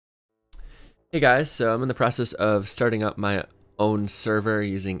Hey guys, so I'm in the process of starting up my own server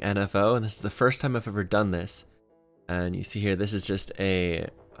using NFO, and this is the first time I've ever done this. And you see here, this is just a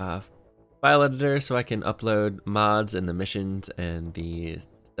file editor, so I can upload mods and the missions and the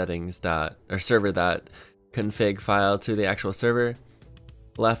server.config file to the actual server.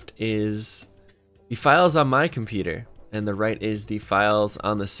 Left is the files on my computer, and the right is the files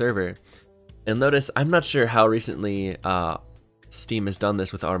on the server. And notice, I'm not sure how recently Steam has done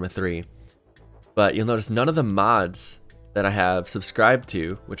this with ArmA 3. But you'll notice none of the mods that I have subscribed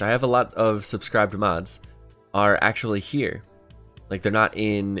to, which I have a lot of subscribed mods, are actually here. Like they're not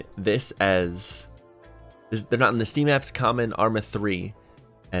in this they're not in the Steam Apps Common ArmA 3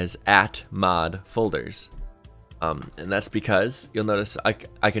 as @mod folders. And that's because you'll notice I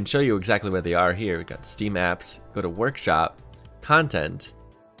can show you exactly where they are here. We got Steam Apps, go to Workshop, Content,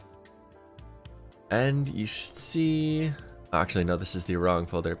 and you should see, oh, actually no, this is the wrong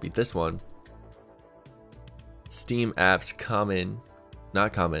folder, beat this one. Steam Apps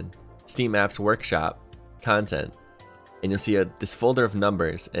Steam Apps Workshop, Content. And you'll see this folder of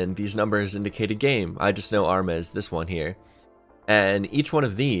numbers, and these numbers indicate a game. I just know ArmA is this one here. And each one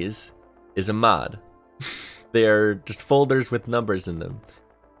of these is a mod. They are just folders with numbers in them.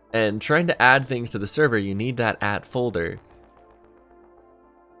 And trying to add things to the server, you need that @ folder.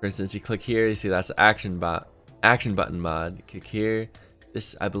 For instance, you click here, you see that's the action button mod. You click here.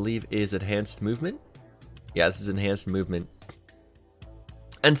 This, I believe, is enhanced movement. Yeah, this is enhanced movement.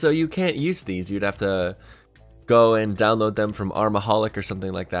 And so you can't use these. You'd have to go and download them from Armaholic or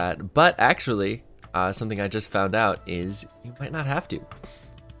something like that. But actually, something I just found out is you might not have to.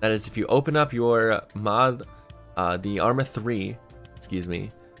 That is, if you open up your mod, the ArmA 3,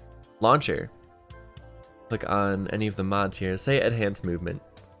 launcher, click on any of the mods here, say enhanced movement.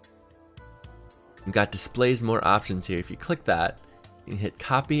 You've got displays more options here. If you click that, you can hit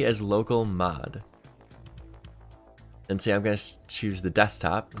copy as local mod. And say I'm going to choose the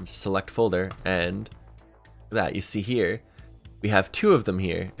desktop and just select folder, and that you see here we have two of them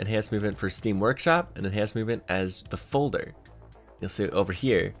here, enhanced movement for Steam Workshop and enhanced movement as the folder. You'll see over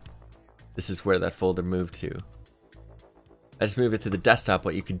here, this is where that folder moved to. I just moved it to the desktop.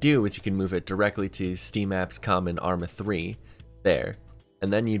 What you can do is you can move it directly to Steam Apps Common ArmA 3 there,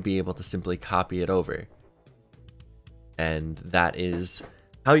 and then you'd be able to simply copy it over. And that is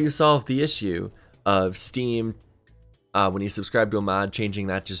how you solve the issue of Steam when you subscribe to a mod, changing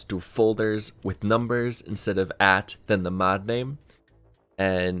that just to folders with numbers instead of then the mod name.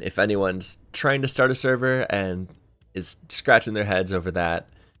 And if anyone's trying to start a server and is scratching their heads over that,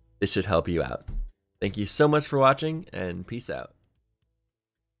 this should help you out. Thank you so much for watching, and peace out.